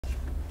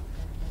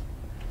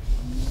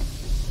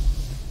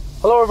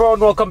Hello everyone,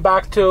 welcome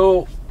back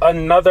to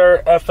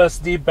another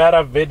FSD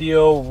beta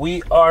video.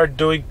 We are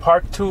doing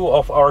part 2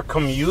 of our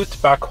commute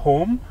back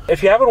home.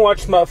 If you haven't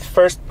watched my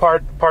first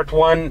part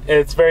 1,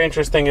 it's very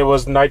interesting. It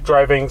was night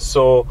driving,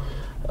 so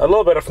a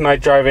little bit of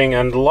night driving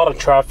and a lot of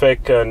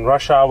traffic and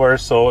rush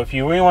hours. So if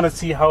you really want to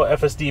see how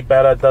FSD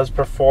beta does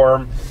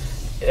perform,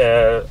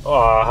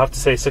 I have to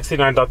say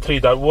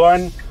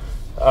 69.3.1,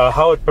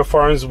 how it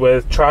performs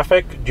with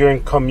traffic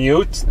during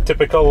commute,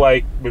 typical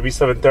like maybe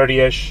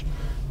 7:30ish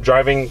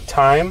driving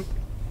time,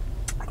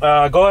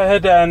 go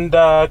ahead and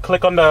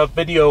click on the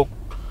video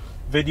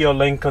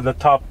link on the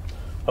top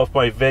of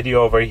my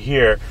video over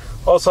here.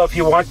 Also, if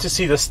you want to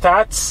see the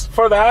stats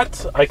for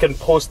that, I can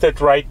post it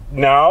right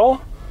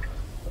now,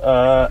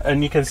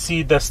 and you can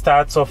see the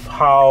stats of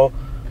how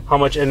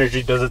much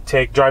energy does it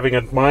take driving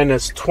at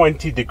minus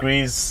 20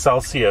 degrees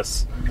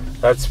Celsius.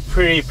 That's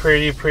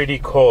pretty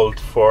cold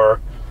for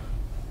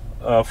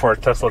a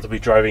Tesla to be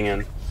driving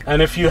in.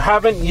 And if you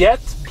haven't yet,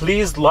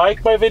 please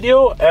like my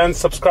video and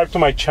subscribe to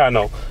my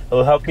channel.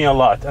 It'll help me a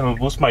lot and it'll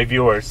boost my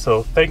viewers.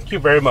 So thank you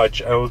very much.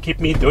 It will keep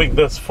me doing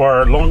this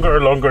for a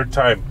longer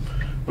time.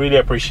 Really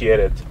appreciate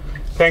it.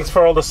 Thanks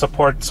for all the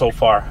support so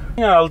far.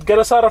 Yeah, I'll get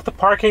us out of the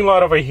parking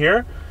lot over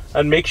here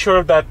and make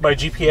sure that my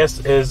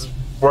GPS is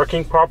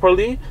working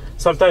properly.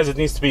 Sometimes it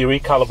needs to be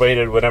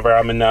recalibrated whenever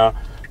I'm in a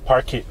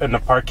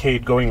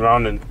parkade going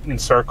around in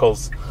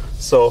circles.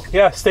 So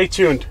yeah, stay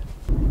tuned.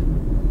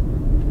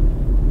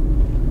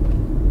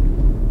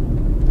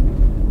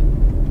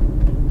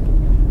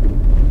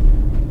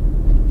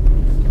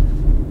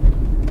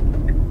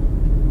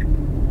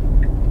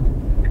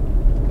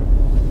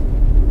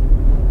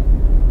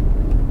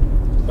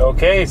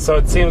 Okay, so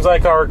it seems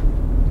like our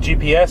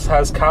GPS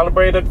has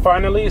calibrated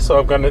finally, so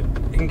I'm going to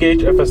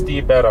engage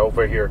FSD beta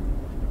over here.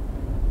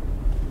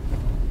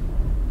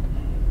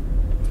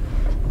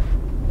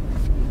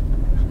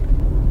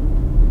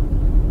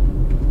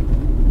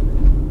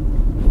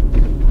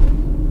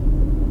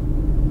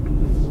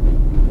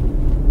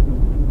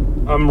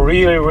 I'm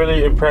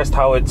really impressed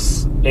how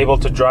it's able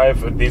to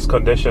drive in these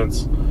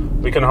conditions.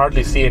 We can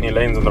hardly see any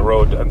lanes on the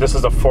road, and this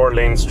is a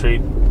 4-lane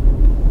street.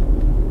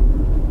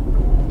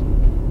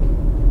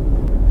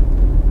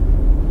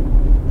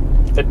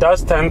 It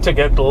does tend to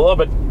get a little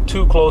bit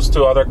too close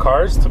to other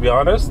cars, to be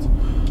honest,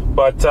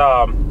 but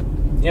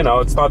you know,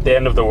 it's not the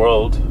end of the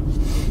world.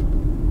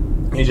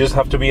 You just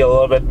have to be a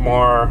little bit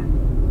more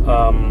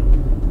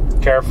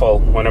careful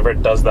whenever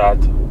it does that.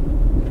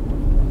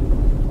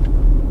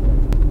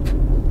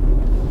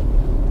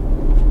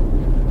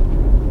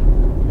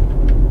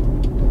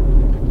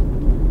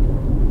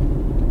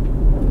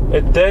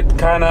 It did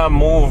kind of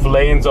move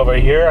lanes over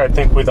here, I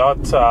think,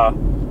 without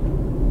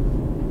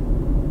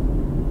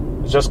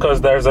just because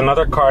there's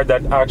another car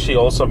that actually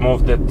also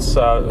moved its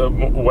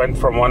went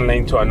from one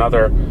lane to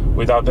another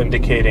without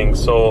indicating.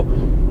 So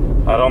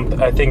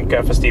I think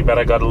FSD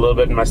beta got a little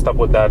bit messed up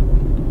with that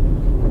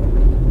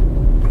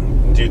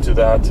due to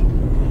that.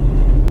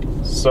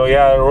 So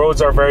yeah, the roads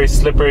are very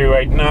slippery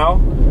right now.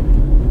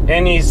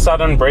 Any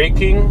sudden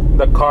braking,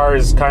 the car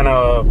is kind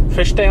of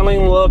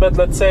fishtailing a little bit,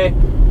 let's say.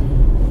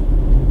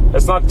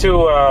 It's not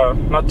too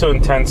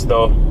intense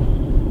though.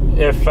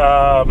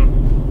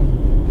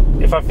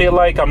 If I feel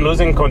like I'm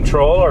losing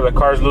control or the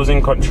car's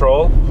losing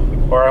control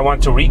or I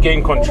want to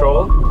regain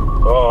control,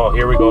 oh,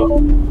 here we go.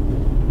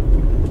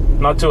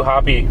 Not too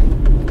happy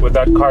with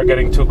that car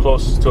getting too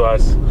close to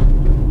us.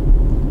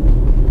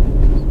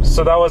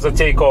 So that was a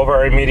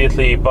takeover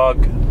immediately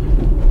bug.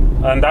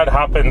 And that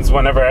happens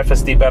whenever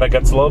FSD beta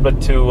gets a little bit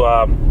too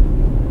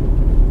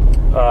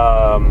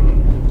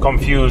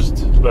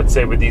confused, let's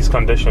say, with these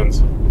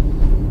conditions.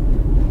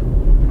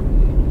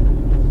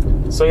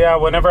 So yeah,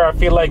 whenever I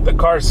feel like the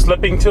car is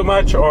slipping too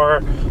much, or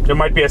there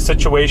might be a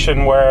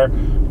situation where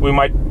we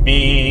might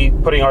be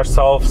putting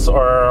ourselves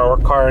or our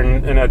car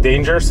in a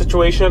danger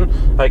situation,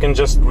 I can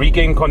just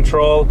regain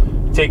control,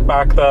 take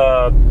back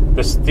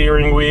the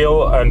steering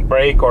wheel and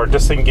brake or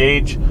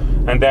disengage,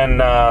 and then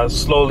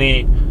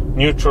slowly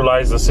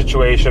neutralize the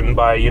situation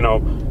by, you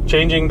know,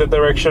 changing the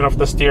direction of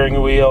the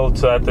steering wheel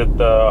so that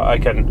I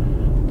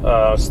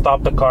can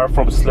stop the car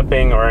from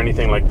slipping or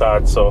anything like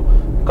that. So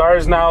car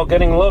is now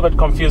getting a little bit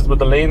confused with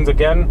the lanes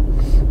again.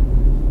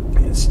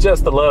 It's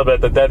just a little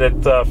bit that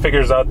it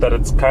figures out that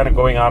it's kind of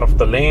going out of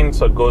the lane,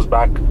 so it goes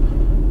back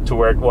to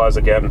where it was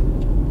again.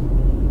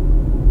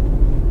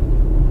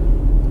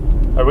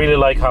 I really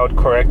like how it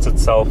corrects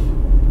itself.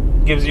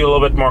 Gives you a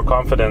little bit more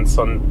confidence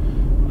on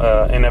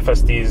in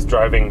FSD's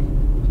driving.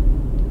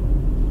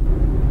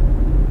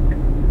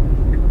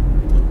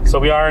 So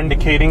we are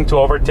indicating to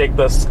overtake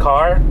this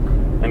car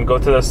and go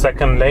to the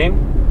second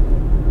lane.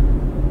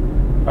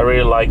 I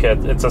really like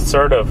it. It's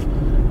assertive.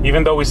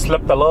 Even though we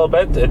slipped a little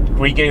bit, it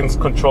regains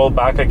control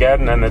back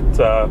again, and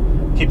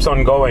it keeps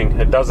on going.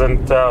 It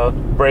doesn't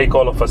brake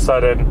all of a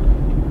sudden.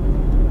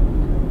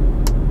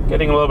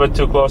 Getting a little bit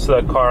too close to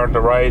that car on the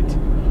right.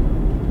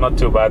 Not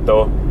too bad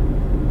though.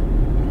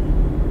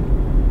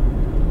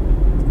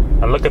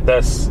 And look at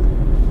this.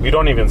 We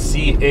don't even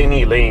see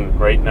any lane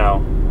right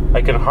now.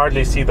 I can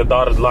hardly see the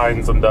dotted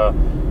lines on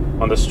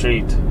the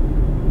street.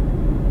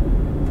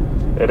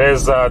 It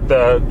is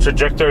the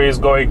trajectory is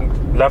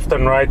going left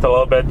and right a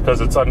little bit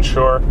because it's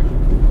unsure,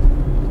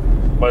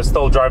 but it's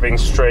still driving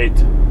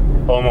straight,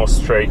 almost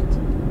straight.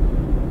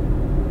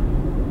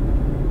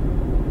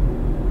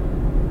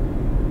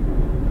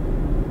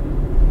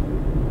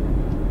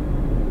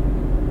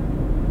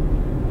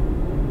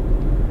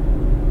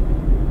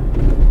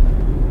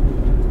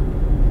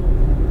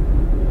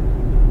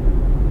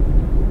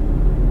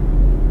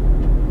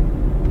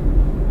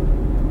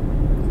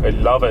 I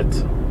love it.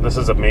 This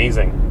is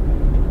amazing.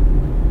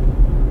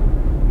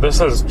 This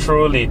is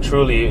truly,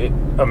 truly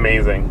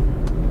amazing.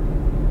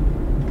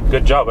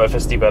 Good job,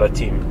 FSD Beta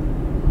team.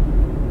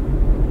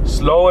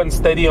 Slow and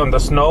steady on the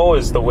snow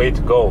is the way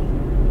to go.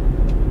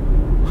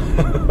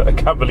 I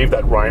can't believe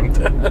that rhymed.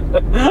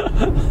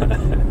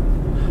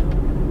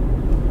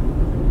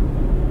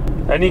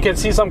 And you can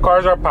see some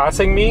cars are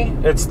passing me.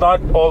 It's not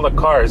all the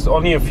cars.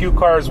 Only a few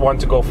cars want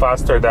to go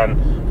faster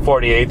than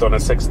 48 on a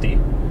 60.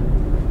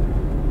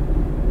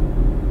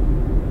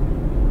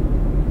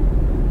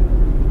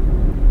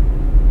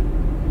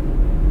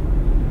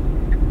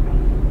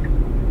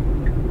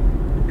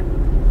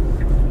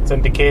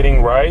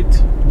 Indicating right,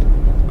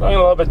 going a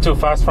little bit too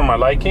fast for my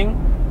liking.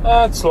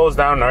 It slows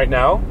down right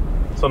now,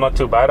 so not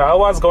too bad. I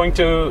was going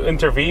to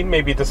intervene,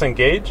 maybe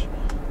disengage,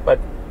 but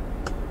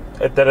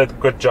it did a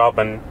good job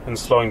in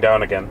slowing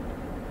down again.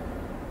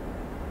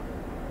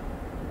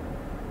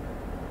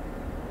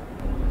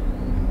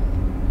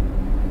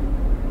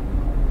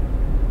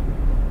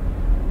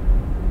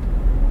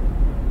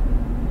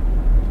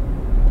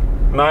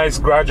 Nice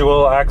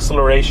gradual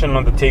acceleration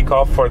on the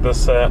takeoff for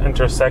this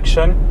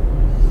intersection.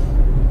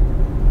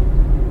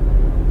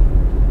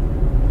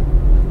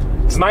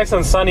 It's nice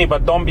and sunny,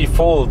 but don't be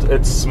fooled.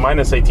 It's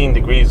minus 18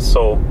 degrees,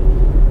 so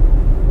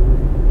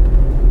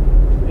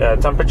yeah,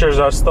 temperatures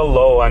are still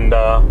low, and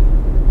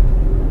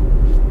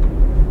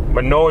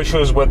but no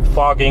issues with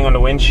fogging on the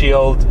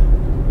windshield.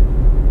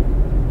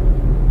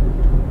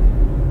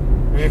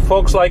 If you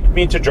folks like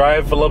me to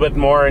drive a little bit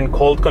more in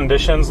cold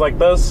conditions like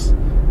this,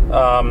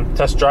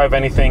 test drive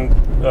anything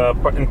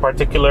in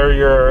particular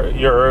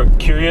you're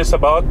curious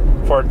about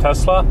for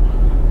Tesla,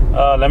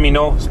 let me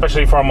know,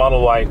 especially for a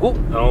Model Y. Ooh,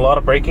 and a lot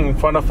of braking in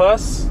front of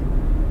us.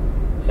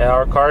 Yeah,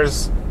 our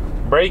car's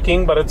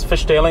braking, but it's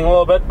fishtailing a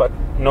little bit, but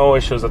no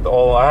issues at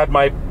all. I had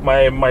my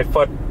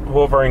foot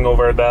hovering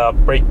over the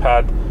brake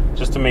pad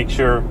just to make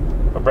sure,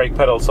 or brake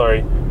pedal,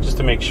 sorry, just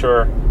to make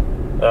sure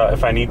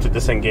if I need to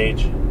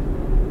disengage.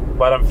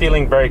 But I'm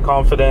feeling very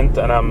confident,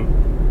 and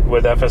I'm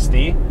with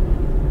FSD,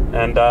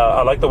 and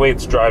I like the way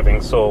it's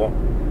driving. So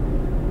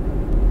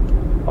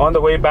on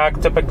the way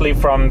back, typically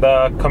from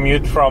the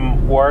commute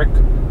from work,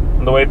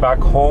 on the way back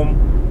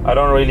home, I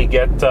don't really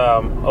get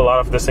a lot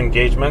of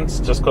disengagements,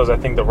 just because I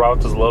think the route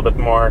is a little bit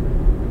more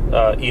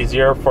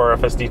easier for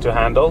FSD to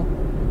handle.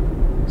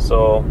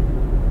 So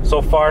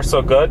far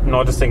so good,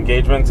 no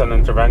disengagements and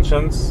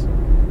interventions.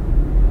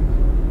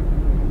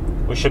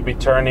 We should be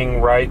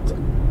turning right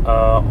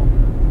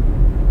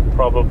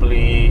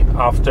probably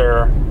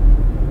after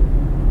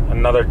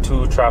another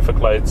 2 traffic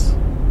lights.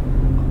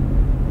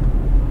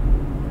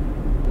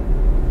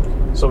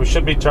 So we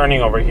should be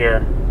turning over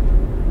here,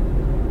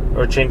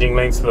 or changing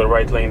lanes to the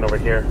right lane over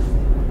here.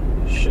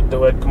 Should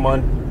do it, come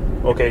on.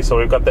 Okay, so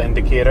we've got the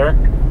indicator.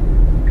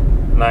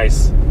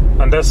 Nice.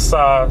 And this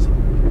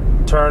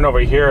turn over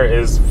here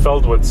is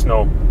filled with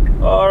snow.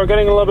 Oh, we're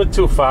getting a little bit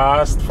too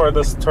fast for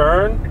this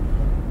turn.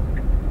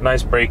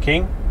 Nice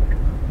braking.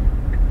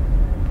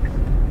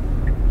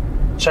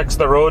 Checks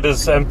the road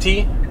is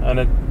empty, and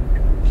it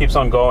keeps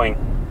on going.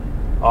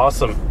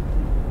 Awesome.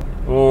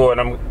 Ooh, and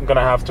I'm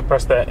gonna have to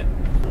press that.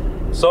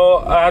 So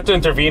I had to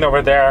intervene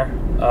over there.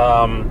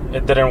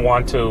 It didn't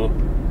want to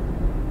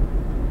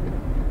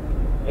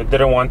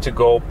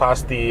go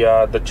past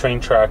the train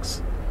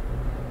tracks.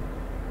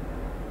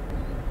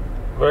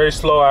 Very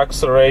slow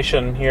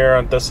acceleration here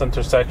at this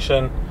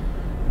intersection,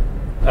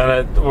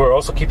 and we're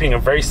also keeping a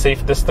very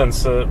safe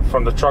distance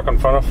from the truck in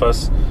front of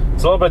us.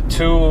 It's a little bit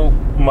too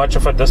much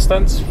of a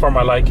distance for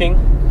my liking.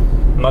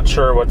 I'm not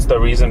sure what's the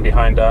reason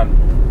behind that.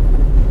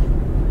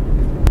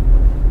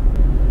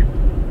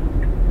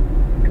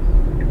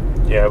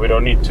 Yeah, we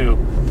don't need to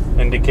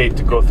indicate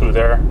to go through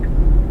there.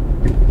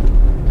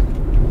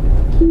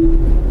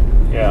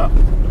 Yeah,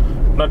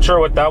 not sure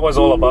what that was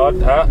all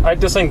about. I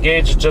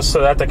disengaged just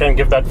so that I can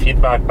give that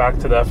feedback back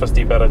to the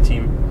FSD Beta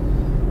team.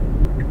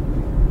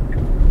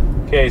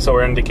 Okay, so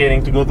we're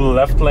indicating to go to the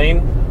left lane,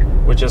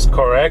 which is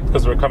correct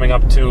because we're coming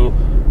up to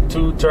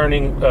 2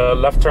 turning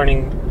left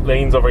turning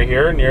lanes over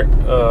here near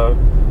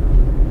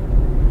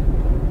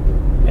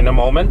in a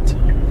moment.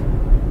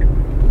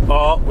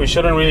 Oh, we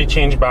shouldn't really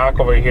change back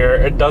over here.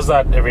 It does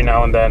that every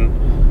now and then.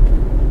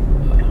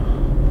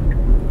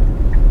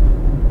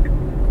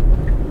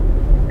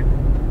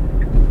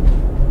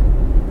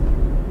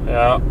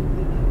 Yeah.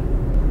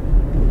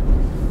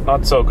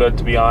 Not so good,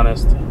 to be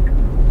honest.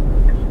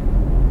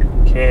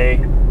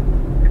 Okay.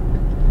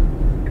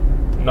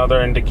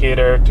 Another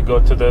indicator to go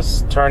to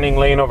this turning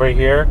lane over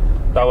here.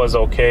 That was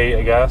okay,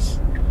 I guess.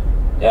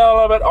 Yeah, a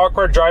little bit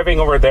awkward driving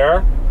over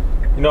there.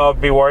 You know,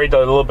 I'd be worried a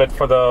little bit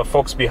for the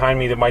folks behind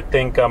me. They might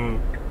think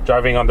I'm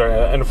driving under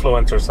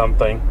influence or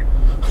something.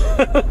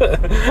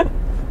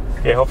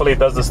 Okay, hopefully it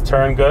does this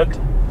turn good.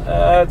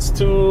 It's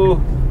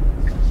too...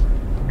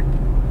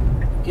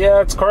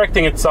 Yeah, it's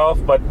correcting itself,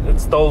 but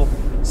it's still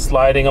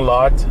sliding a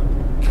lot.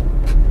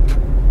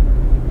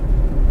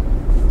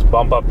 Let's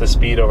bump up the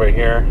speed over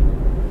here.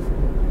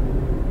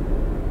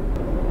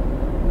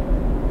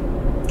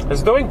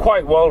 It's doing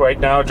quite well right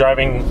now,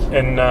 driving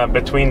in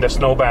between the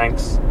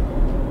snowbanks.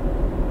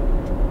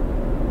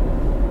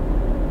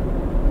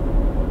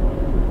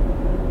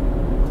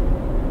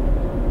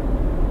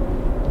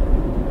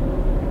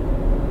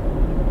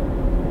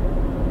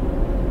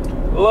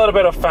 A little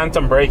bit of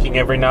phantom braking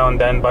every now and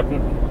then, but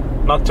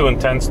not too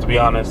intense, to be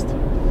honest.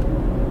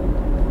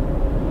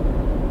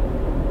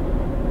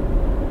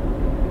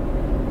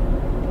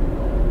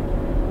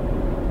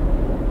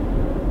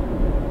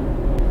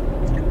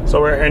 So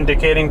we're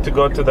indicating to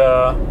go to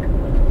the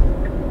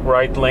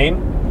right lane.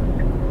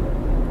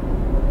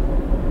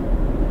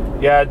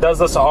 Yeah, it does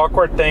this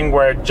awkward thing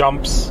where it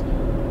jumps a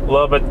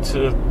little bit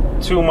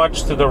too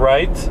much to the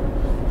right,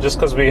 just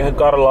because we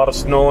got a lot of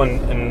snow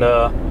on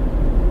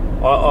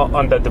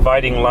the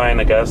dividing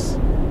line, I guess.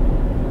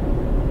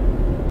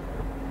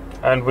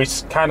 And we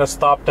kind of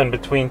stopped in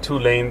between two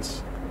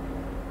lanes.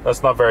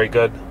 That's not very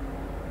good.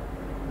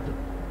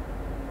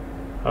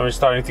 And we're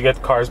starting to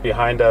get cars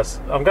behind us.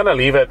 I'm gonna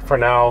leave it for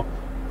now.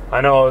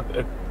 I know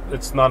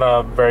it's not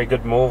a very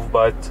good move,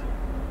 but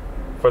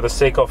for the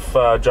sake of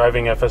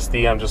driving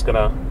FSD, I'm just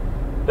gonna...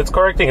 It's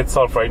correcting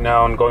itself right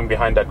now and going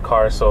behind that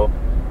car, so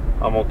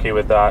I'm okay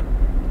with that.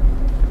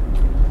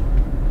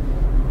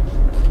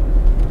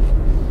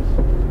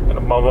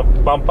 Gonna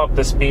bump up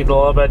the speed a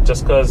little bit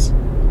just because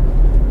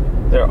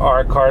there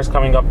are cars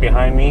coming up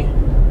behind me.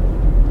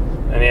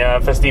 And yeah,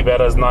 FSD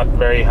Beta is not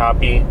very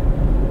happy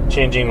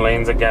changing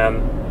lanes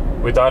again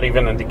without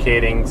even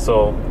indicating,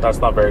 so that's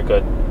not very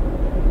good.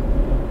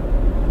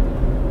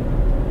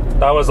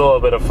 That was a little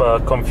bit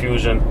of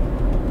confusion.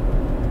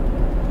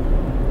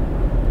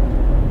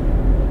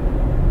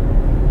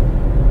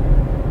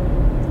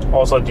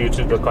 Also due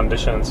to the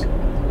conditions.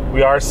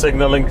 We are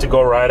signaling to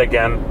go right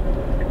again.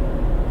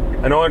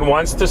 I know it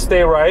wants to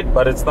stay right,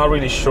 but it's not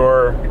really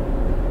sure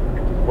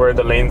where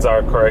the lanes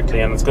are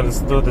correctly, and it's going to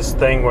do this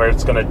thing where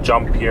it's going to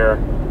jump here.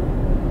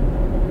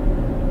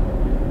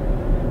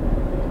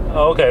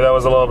 Okay, that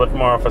was a little bit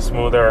more of a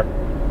smoother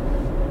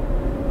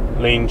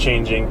lane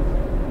changing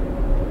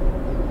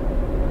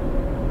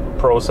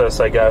process,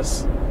 I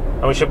guess.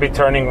 And we should be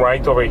turning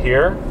right over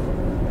here.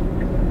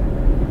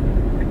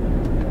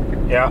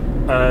 Yeah,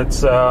 and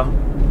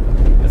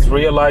it's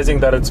realizing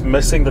that it's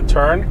missing the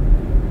turn.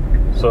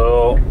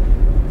 So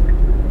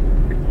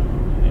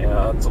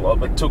yeah, it's a little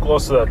bit too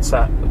close to that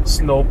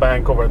snow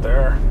bank over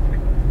there.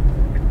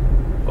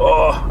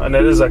 Oh, and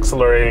it is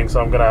accelerating,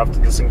 so I'm gonna have to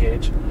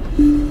disengage.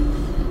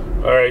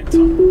 Alright,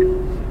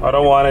 I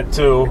don't want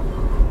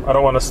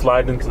to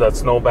slide into that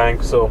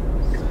snowbank, so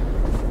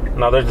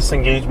another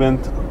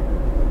disengagement,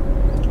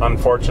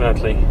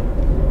 unfortunately.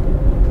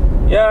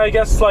 Yeah, I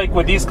guess like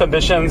with these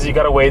conditions, you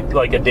gotta wait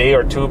like a day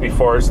or two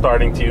before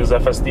starting to use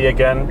FSD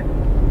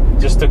again,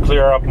 just to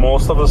clear up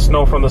most of the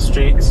snow from the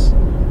streets.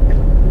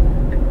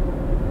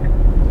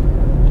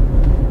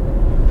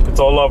 It's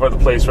all over the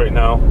place right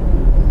now.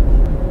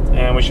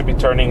 And we should be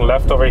turning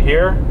left over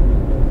here.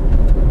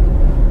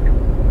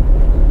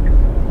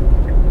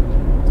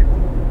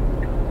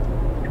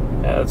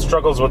 It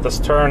struggles with this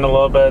turn a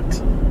little bit.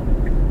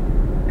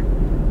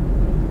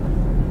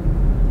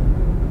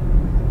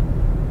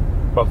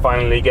 But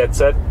finally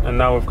gets it. And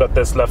now we've got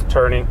this left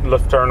turn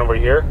over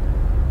here.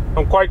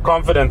 I'm quite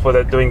confident with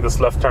it doing this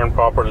left turn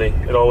properly.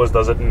 It always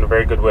does it in a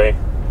very good way.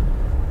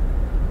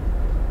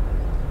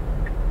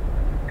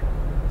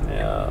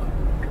 Yeah.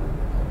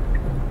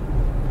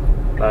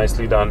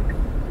 Nicely done.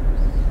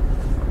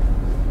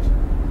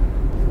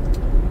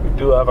 We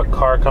do have a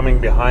car coming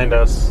behind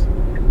us.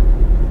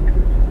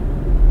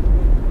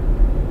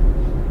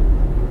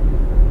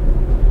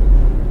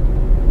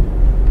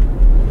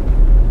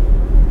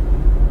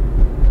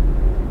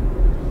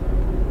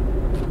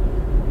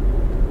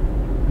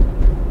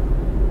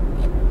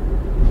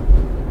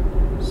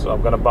 So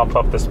I'm gonna bump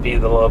up the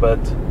speed a little bit.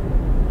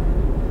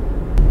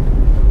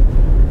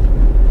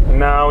 And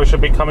now we should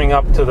be coming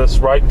up to this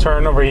right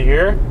turn over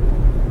here.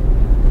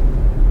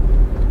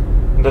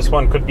 And this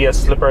one could be a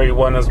slippery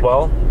one as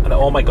well. And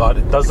oh my god,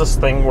 it does this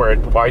thing where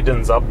it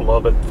widens up a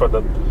little bit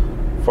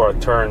for a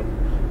turn.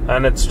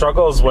 And it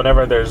struggles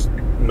whenever there's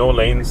no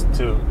lanes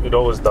to, it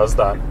always does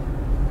that.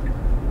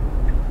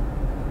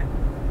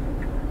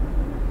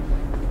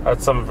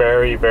 That's some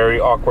very,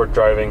 very awkward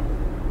driving.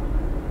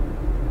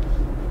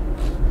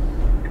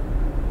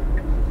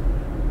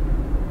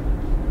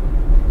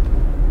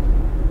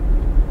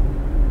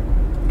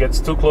 Gets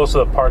too close to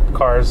the parked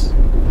cars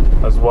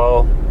as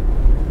well.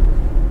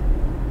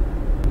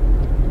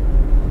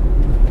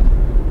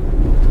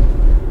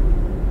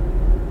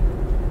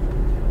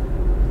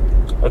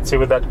 Let's see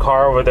with that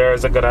car over there,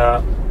 is it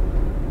gonna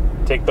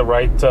take the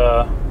right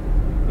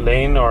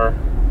lane, or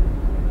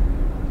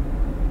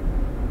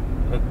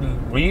it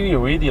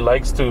really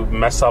likes to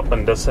mess up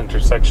in this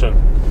intersection.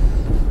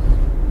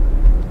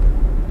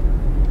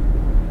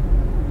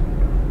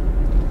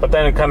 But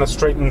then it kind of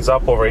straightens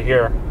up over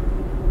here.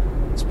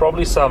 It's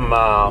probably some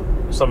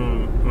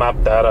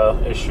map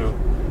data issue.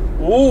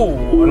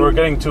 Ooh, and we're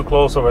getting too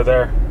close over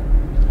there.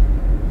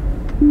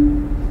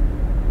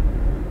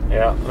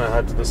 Yeah, and I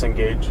had to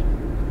disengage.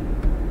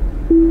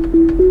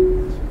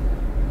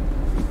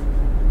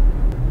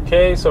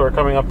 Okay, so we're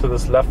coming up to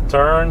this left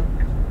turn.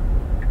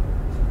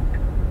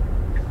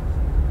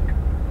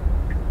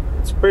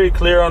 It's pretty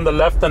clear on the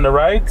left and the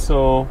right,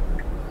 so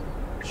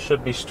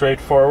should be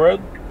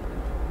straightforward.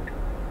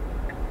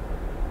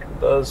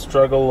 Does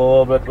struggle a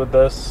little bit with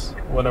this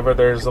whenever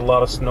there's a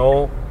lot of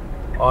snow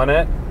on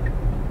it.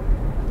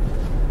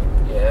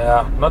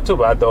 Yeah, not too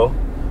bad though.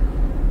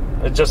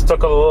 It just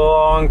took a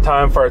long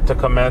time for it to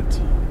commit.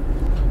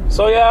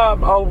 So yeah,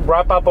 I'll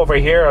wrap up over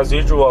here as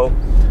usual.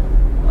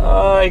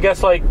 I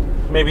guess like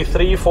maybe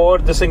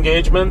 3-4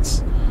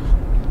 disengagements,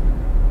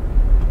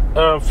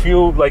 a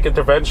few like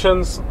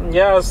interventions.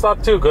 Yeah, it's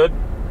not too good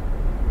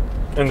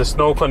in the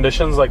snow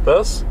conditions like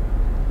this.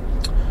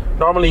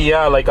 Normally,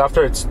 yeah, like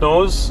after it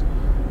snows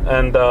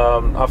and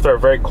after a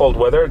very cold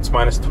weather, it's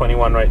minus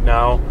 21 right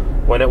now.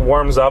 When it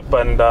warms up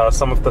and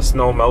some of the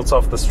snow melts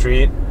off the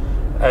street,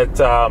 it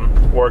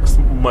works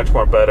much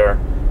more better.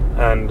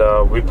 And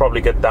we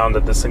probably get down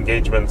the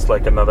disengagements,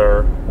 like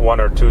another 1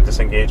 or 2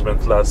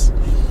 disengagements less.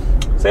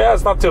 So yeah,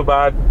 it's not too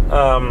bad.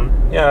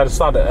 Yeah, it's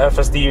not,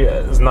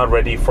 FSD is not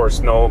ready for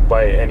snow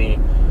by any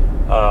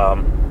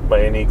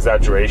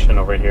exaggeration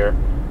over here.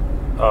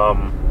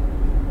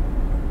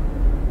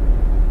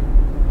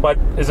 But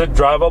is it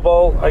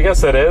drivable? I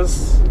guess it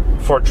is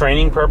for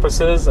training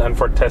purposes and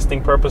for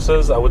testing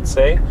purposes, I would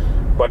say,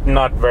 but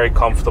not very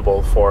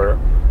comfortable for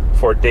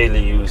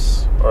daily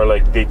use or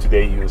like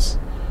day-to-day use.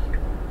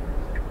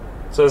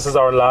 So this is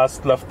our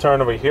last left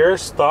turn over here.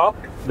 Stop.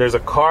 There's a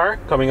car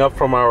coming up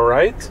from our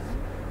right,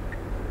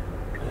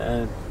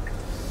 and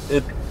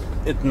it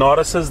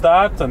notices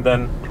that, and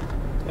then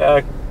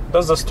it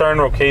does this turn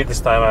okay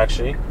this time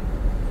actually.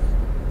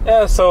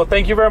 Yeah, so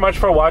thank you very much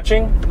for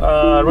watching.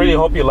 I really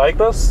hope you like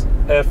this.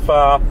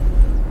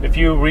 If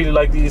you really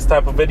like these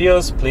type of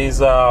videos, please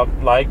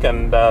like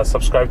and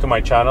subscribe to my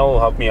channel. It'll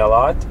help me a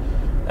lot.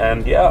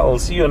 And yeah, I'll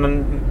see you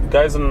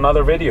guys in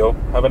another video.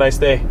 Have a nice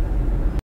day.